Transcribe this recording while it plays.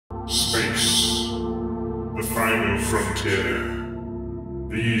space, the final frontier.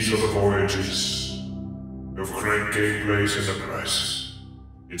 These are the voyages of Crank Gameplay's Enterprise.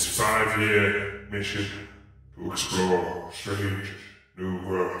 Its 5-year mission to explore strange new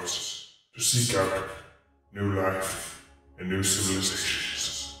worlds, to seek out new life and new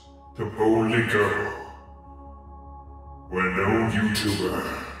civilizations, to boldly go where no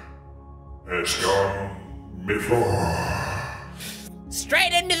YouTuber has gone before.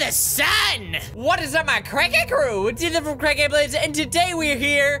 Straight into the sun! What is up, my Cranky crew? It's Ethan from Crank Gameplays, and today we're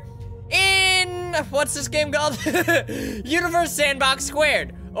here in... what's this game called? Universe Sandbox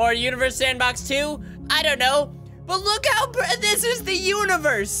Squared. Or Universe Sandbox 2? I don't know. But look how... this is the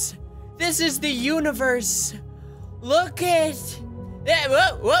universe! This is the universe. Look at...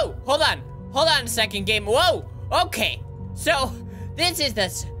 whoa, hold on. Hold on a second, game. Whoa, okay. So, this is the...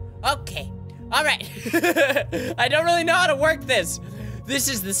 okay. Alright. I don't really know how to work this. This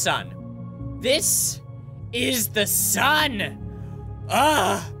is the sun. This is the sun.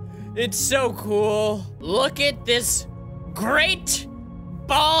 It's so cool. Look at this great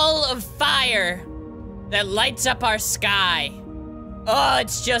ball of fire that lights up our sky. Oh,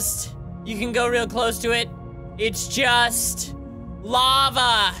 it's just, you can go real close to it. It's just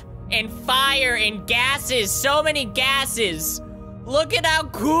lava and fire and gases, so many gases. Look at how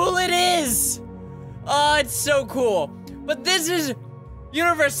cool it is. Oh, it's so cool. But this is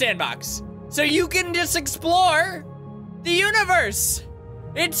Universe Sandbox. So you can just explore the universe.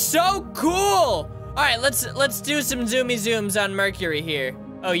 It's so cool. All right, let's do some zoomy zooms on Mercury here.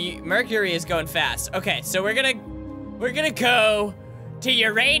 Oh, Mercury is going fast. Okay, so we're gonna go to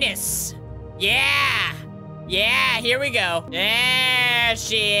Uranus. Yeah, here we go. There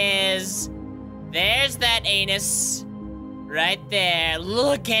she is. There's that anus right there.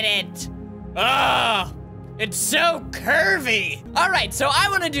 Look at it. Oh, it's so curvy. All right, so I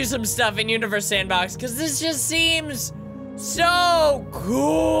want to do some stuff in Universe Sandbox because this just seems so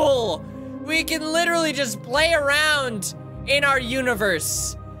cool. We can literally just play around in our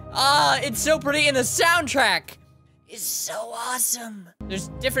universe. It's so pretty, and the soundtrack is so awesome. There's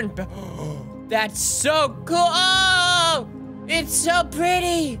different, that's so cool. Oh, it's so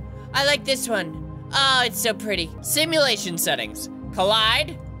pretty. I like this one. Oh, it's so pretty. Simulation settings.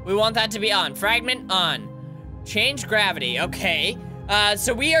 Collide, we want that to be on. Fragment, on. Change gravity, okay.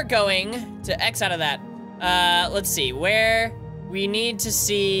 So we are going to X out of that. Let's see, where we need to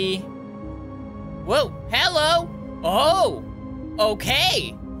see... whoa, hello. Oh,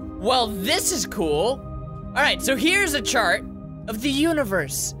 okay. Well, this is cool. All right, so here's a chart of the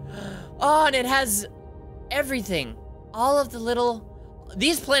universe. Oh, and it has everything. All of the little...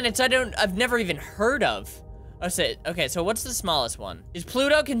 these planets I've never even heard of. Okay, so what's the smallest one? Is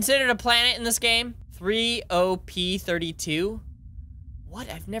Pluto considered a planet in this game? 30P32?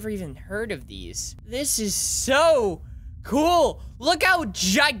 What? I've never even heard of these. This is so cool. Look how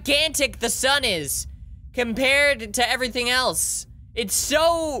gigantic the sun is compared to everything else. It's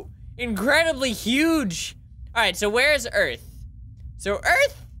so incredibly huge. All right, so where's Earth? So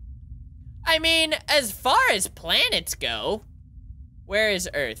Earth, I mean, as far as planets go, where is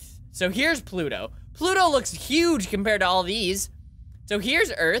Earth? So here's Pluto. Pluto looks huge compared to all these. So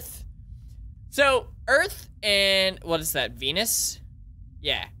here's Earth. So Earth and, what is that, Venus?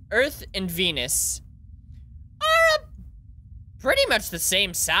 Yeah, Earth and Venus are pretty much the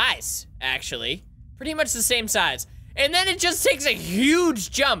same size, actually. Pretty much the same size. And then it just takes a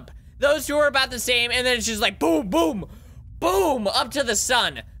huge jump. Those two are about the same, and then it's just like boom, boom, boom, up to the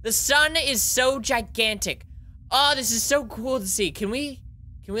sun. The sun is so gigantic. Oh, this is so cool to see. Can we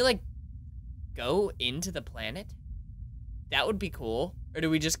like go into the planet? That would be cool. Or do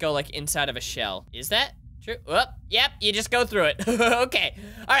we just go like inside of a shell? Is that true? Oh, yep, you just go through it. Okay,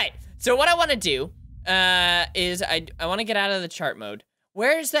 all right. So what I wanna do is I wanna get out of the chart mode.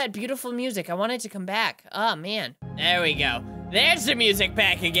 Where's that beautiful music? I want it to come back. Oh man, there we go. There's the music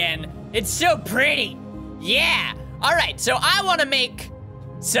back again. It's so pretty. Yeah, all right, so I wanna make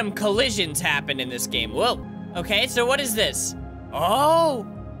some collisions happen in this game. Whoa, okay, so what is this? Oh,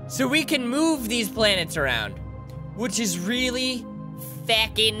 so we can move these planets around, which is really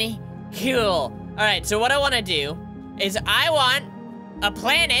fucking cool. All right, so what I wanna do is I want a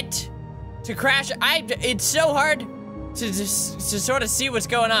planet to crash. It's so hard to sort of see what's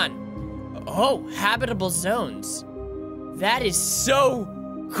going on. Oh, habitable zones. That is so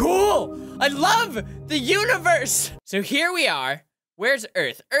cool. I love the universe. So here we are. Where's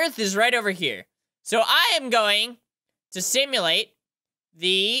Earth? Earth is right over here. So I am going to simulate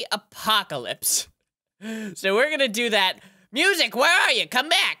the apocalypse. So we're gonna do that. Music, where are you? Come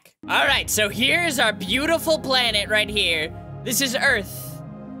back. All right, so here's our beautiful planet right here. This is Earth.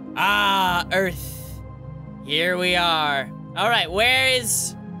 Ah, Earth. Here we are. All right, where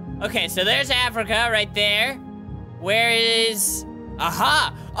is... Okay, so there's Africa right there. Where is...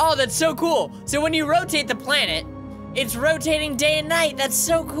 Aha! Oh, that's so cool. So when you rotate the planet, it's rotating day and night. That's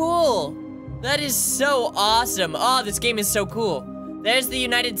so cool. That is so awesome. Oh, this game is so cool. There's the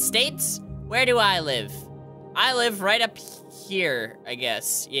United States. Where do I live? I live right up here, I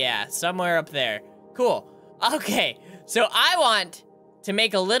guess. Yeah, somewhere up there. Cool. Okay, so I want to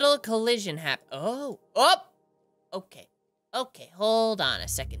make a little collision happen. Oh, okay. Okay, hold on a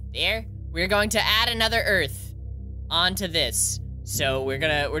second there. We're going to add another Earth onto this. So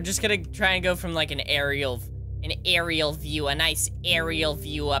we're just gonna try and go from like an aerial view, a nice aerial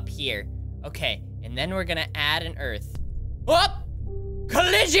view up here. Okay, and then we're gonna add an Earth. Oh!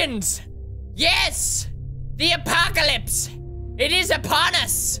 Collisions! Yes! The apocalypse! It is upon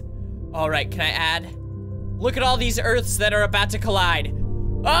us! All right, can I add? Look at all these Earths that are about to collide.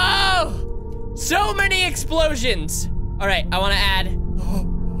 Oh! So many explosions! All right, I wanna add.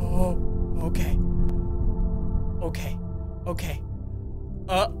 Oh, okay. Okay, okay.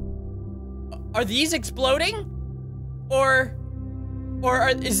 Are these exploding?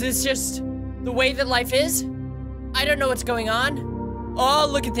 Is this just the way that life is? I don't know what's going on. Oh,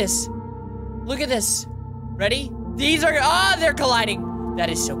 look at this. Look at this. Ready? These are, they're colliding. That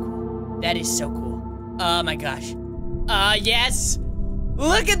is so cool. That is so cool. Oh my gosh. Yes.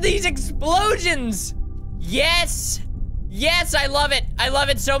 Look at these explosions. Yes. Yes, I love it. I love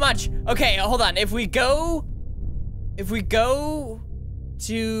it so much. Okay, hold on. If we go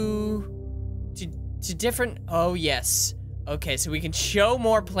to different, oh yes. Okay, so we can show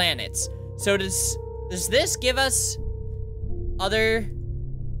more planets. So does this give us other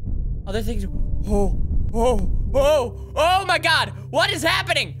things? Oh my God, what is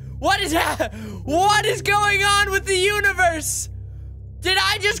happening? What is going on with the universe? Did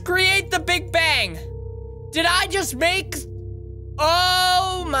I just create the Big Bang? Did I just make,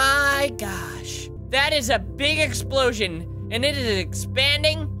 oh my gosh. That is a big explosion, and it is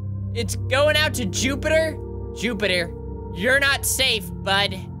expanding. It's going out to Jupiter. Jupiter, you're not safe,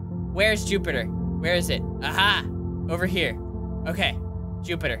 bud. Where's Jupiter? Where is it? Aha, over here. Okay,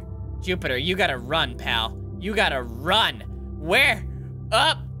 Jupiter, you gotta run, pal. You gotta run. Where?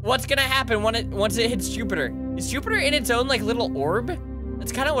 What's gonna happen once it hits Jupiter? Is Jupiter in its own like little orb?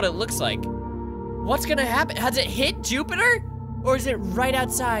 That's kind of what it looks like. What's gonna happen? Has it hit Jupiter? Or is it right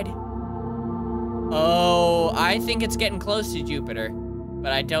outside? Oh, I think it's getting close to Jupiter,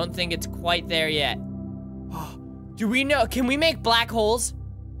 but I don't think it's quite there yet. Do we know, can we make black holes?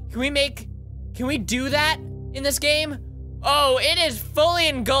 Can we do that in this game? Oh, it is fully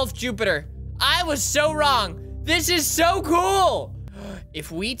engulfed Jupiter. I was so wrong. This is so cool.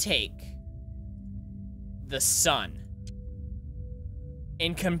 If we take the sun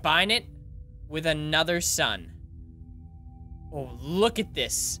and combine it with another sun. Oh, look at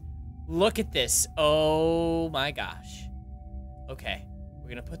this. Look at this. Oh my gosh. Okay, we're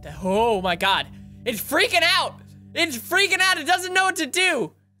gonna put that, oh my God. It's freaking out. It's freaking out. It doesn't know what to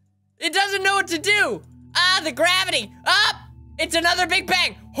do. It doesn't know what to do. The gravity. It's another Big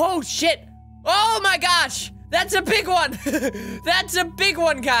Bang. Oh shit. Oh my gosh. That's a big one. That's a big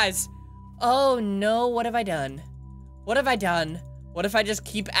one, guys. Oh no, what have I done? What have I done? What if I just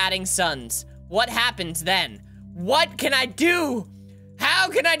keep adding suns? What happens then? What can I do? How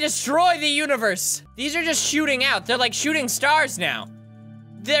can I destroy the universe? These are just shooting out. They're like shooting stars now.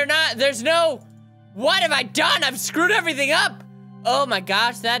 They're not, there's no, what have I done? I've screwed everything up. Oh my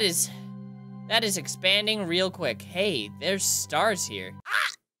gosh, that is expanding real quick. Hey, there's stars here.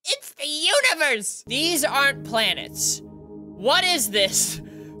 It's the universe. These aren't planets. What is this?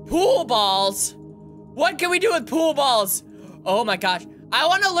 Pool balls. What can we do with pool balls? Oh my gosh. I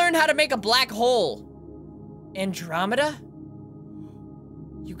want to learn how to make a black hole. Andromeda?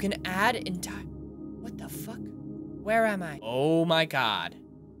 You can add entire, what the fuck? Where am I? Oh my God.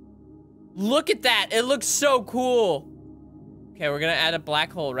 Look at that, it looks so cool. Okay, we're gonna add a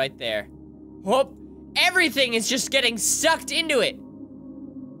black hole right there. Whoop, everything is just getting sucked into it.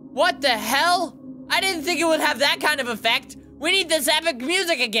 What the hell? I didn't think it would have that kind of effect. We need this epic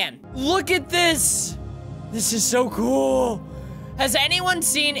music again. Look at this. This is so cool. Has anyone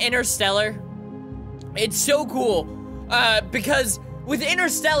seen Interstellar? It's so cool, because with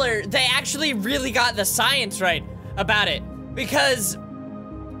Interstellar, they actually really got the science right about it. Because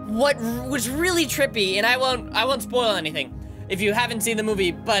what was really trippy, and I won't spoil anything if you haven't seen the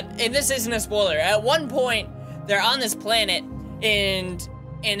movie, and this isn't a spoiler. At one point, they're on this planet, and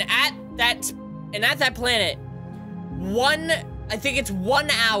at that planet, I think it's 1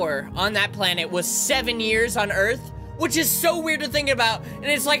 hour on that planet was 7 years on Earth, which is so weird to think about. And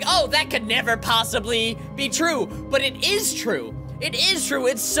it's like, oh, that could never possibly be true, but it is true. It is true.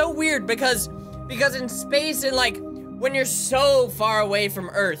 It's so weird because in space and like when you're so far away from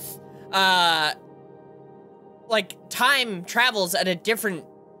Earth, like time travels at a different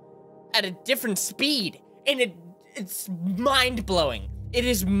speed, and it's mind-blowing. It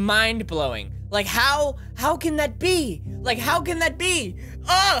is mind-blowing. Like how can that be? Like how can that be?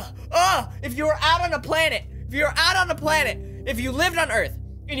 If you were out on a planet, if you lived on Earth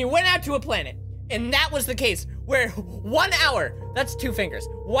and you went out to a planet and that was the case where 1 hour, that's 2 fingers,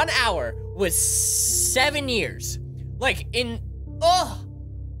 1 hour was 7 years. Like oh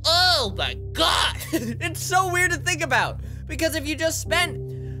my God. It's so weird to think about, because if you just spent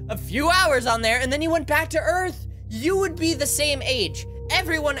a few hours on there and then you went back to Earth, you would be the same age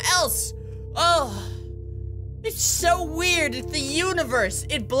everyone else. Oh, it's so weird. It's the universe.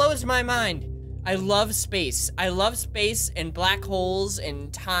 It blows my mind. I love space. I love space and black holes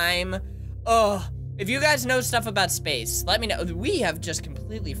and time. Oh, if you guys know stuff about space, let me know. We have just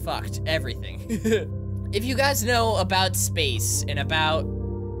completely fucked everything. If you guys know about space and about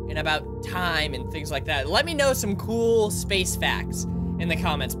time and things like that, let me know some cool space facts in the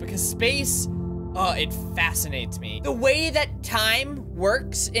comments, because space, oh, it fascinates me. The way that time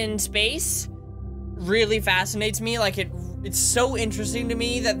works in space really fascinates me. Like it's so interesting to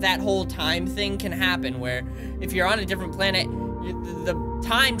me that whole time thing can happen, where if you're on a different planet, the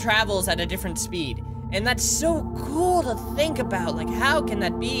time travels at a different speed. And that's so cool to think about. Like, how can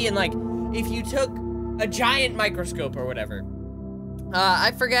that be? And like, if you took a giant microscope or whatever,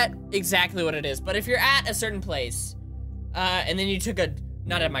 I forget exactly what it is, but if you're at a certain place, and then you took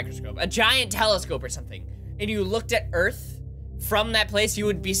not a microscope, a giant telescope or something, and you looked at Earth from that place, you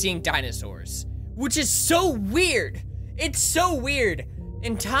would be seeing dinosaurs, which is so weird. It's so weird.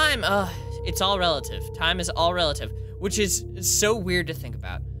 In time, it's all relative. Time is all relative, which is so weird to think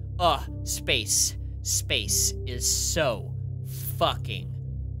about. Space. Space is so fucking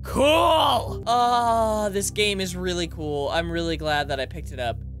cool. This game is really cool. I'm really glad that I picked it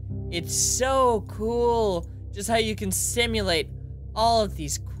up. It's so cool. Just how you can simulate all of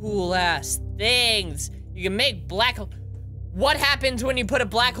these cool ass things. You can make black hole. What happens when you put a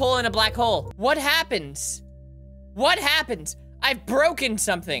black hole in a black hole? What happens? What happens? I've broken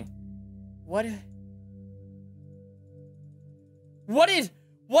something. What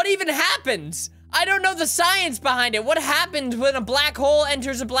even happens? I don't know the science behind it. What happens when a black hole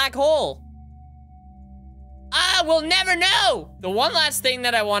enters a black hole? We'll never know. The one last thing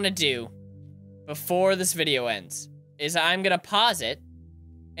that I want to do before this video ends is I'm gonna pause it,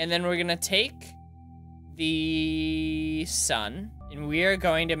 and then we're gonna take the sun, and we are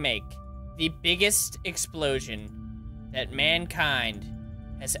going to make the biggest explosion that mankind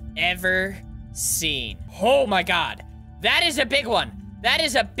has ever seen. Oh my God, that is a big one. That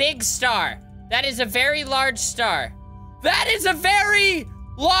is a big star. That is a very large star. That is a very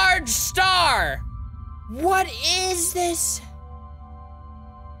large star. What is this?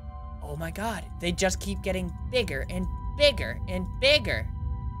 Oh my God, they just keep getting bigger and bigger and bigger.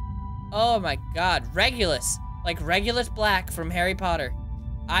 Oh my God, Regulus, like Regulus Black from Harry Potter.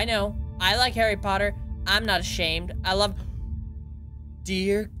 I know, I like Harry Potter. I'm not ashamed. I love,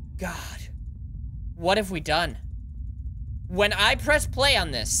 dear God, what have we done? When I press play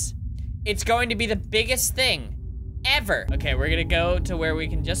on this, it's going to be the biggest thing ever. Okay, we're gonna go to where we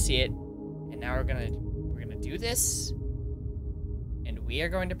can just see it, and now we're gonna do this, and we are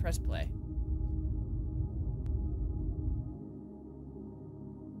going to press play.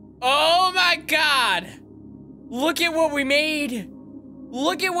 Oh my God! Look at what we made!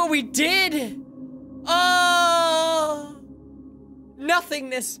 Look at what we did! Oh!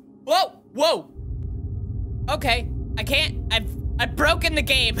 Nothingness. Whoa! Whoa! Okay, I can't. I've broken the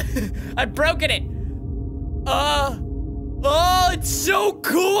game. I've broken it. Oh, it's so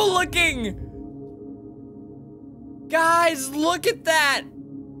cool looking! Guys, look at that!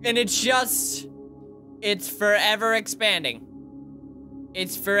 And it's forever expanding.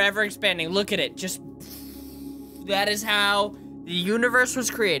 It's forever expanding. Look at it. Just, that is how the universe was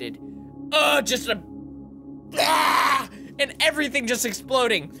created. And everything just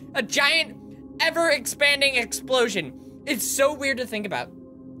exploding. A giant, ever-expanding explosion. It's so weird to think about.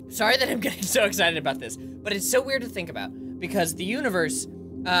 Sorry that I'm getting so excited about this, but it's so weird to think about, because the universe,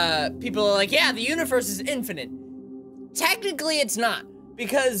 people are like, yeah, the universe is infinite. Technically, it's not,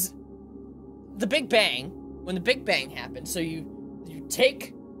 because the Big Bang, when the Big Bang happened, so you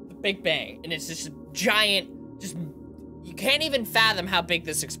take the Big Bang, and it's just a giant, you can't even fathom how big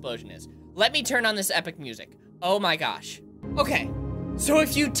this explosion is. Let me turn on this epic music. Oh my gosh. Okay, so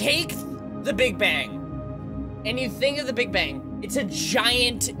if you take the Big Bang, and you think of the Big Bang, it's a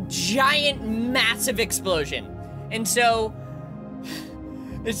giant, massive explosion. And so,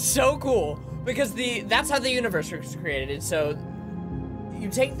 it's so cool, because that's how the universe was created. And so, you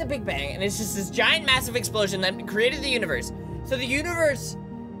take the Big Bang, and it's just this giant, massive explosion that created the universe. So the universe,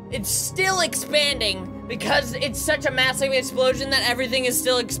 it's still expanding, because it's such a massive explosion that everything is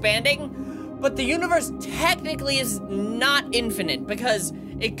still expanding. But the universe technically is not infinite, because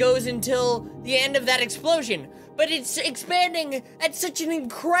it goes until the end of that explosion. But it's expanding at such an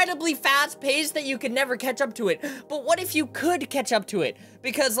incredibly fast pace that you could never catch up to it. But what if you could catch up to it?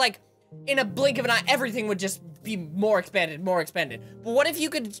 Because, like, in a blink of an eye, everything would just be more expanded, more expanded. But what if you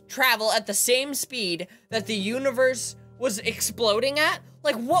could travel at the same speed that the universe was exploding at?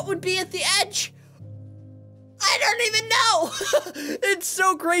 Like, what would be at the edge? I don't even know. It's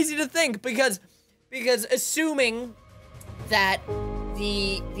so crazy to think, because assuming that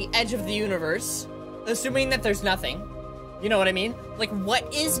the edge of the universe, assuming that there's nothing, you know what I mean? Like,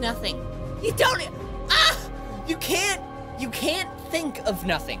 what is nothing? You can't think of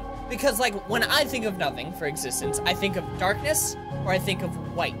nothing. Because, like, when I think of nothing for existence, I think of darkness, or I think of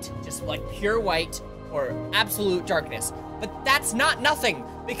white. Just, like, pure white, or absolute darkness. But that's not nothing,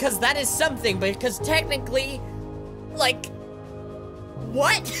 because that is something, because technically, like,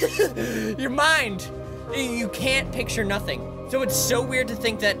 what? Your mind, you can't picture nothing. So it's so weird to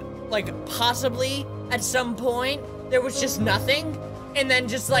think that, like, possibly, at some point, there was just nothing, and then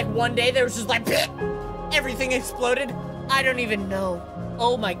just, like, one day, there was just, like, everything exploded. I don't even know.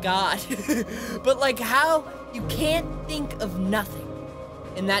 Oh my god. But, like, how you can't think of nothing.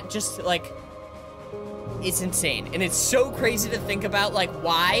 And that just, like, it's insane. And it's so crazy to think about, like,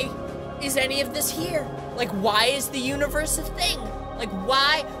 why is any of this here? Like, why is the universe a thing? Like,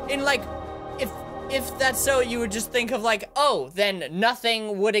 why? And, like, if that's so, you would just think of, like, oh, then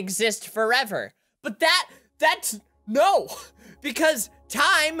nothing would exist forever. But that's, no. Because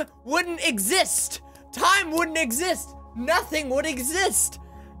time wouldn't exist. Time wouldn't exist. Nothing would exist.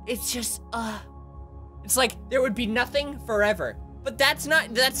 It's just, it's like there would be nothing forever. But that's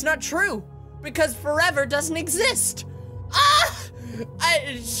not true, because forever doesn't exist.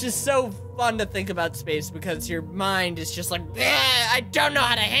 It's just so fun to think about space, because your mind is just like, I don't know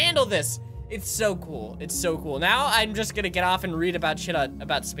how to handle this. It's so cool. It's so cool. Now I'm just gonna get off and read about shit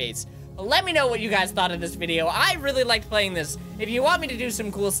about space. But let me know what you guys thought of this video. I really liked playing this. If you want me to do some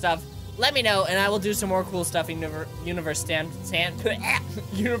cool stuff, let me know, and I will do some more cool stuff in Universe Sandbox.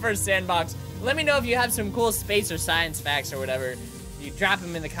 Let me know if you have some cool space or science facts or whatever. You drop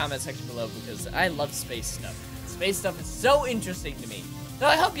them in the comment section below, because I love space stuff. Space stuff is so interesting to me. So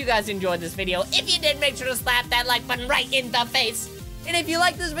I hope you guys enjoyed this video. If you did, make sure to slap that like button right in the face. And if you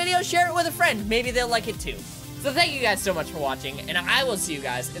like this video, share it with a friend. Maybe they'll like it too. So thank you guys so much for watching, and I will see you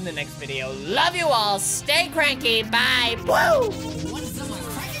guys in the next video. Love you all. Stay cranky. Bye. Woo!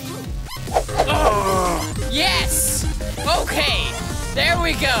 Oh, yes! Okay, there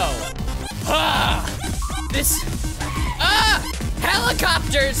we go.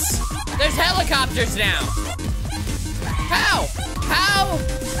 Helicopters! There's helicopters now. How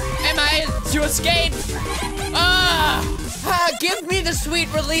am I to escape? Give me the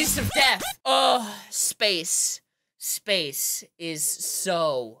sweet release of death. Oh, space. Space is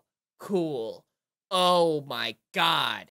so cool. Oh my god.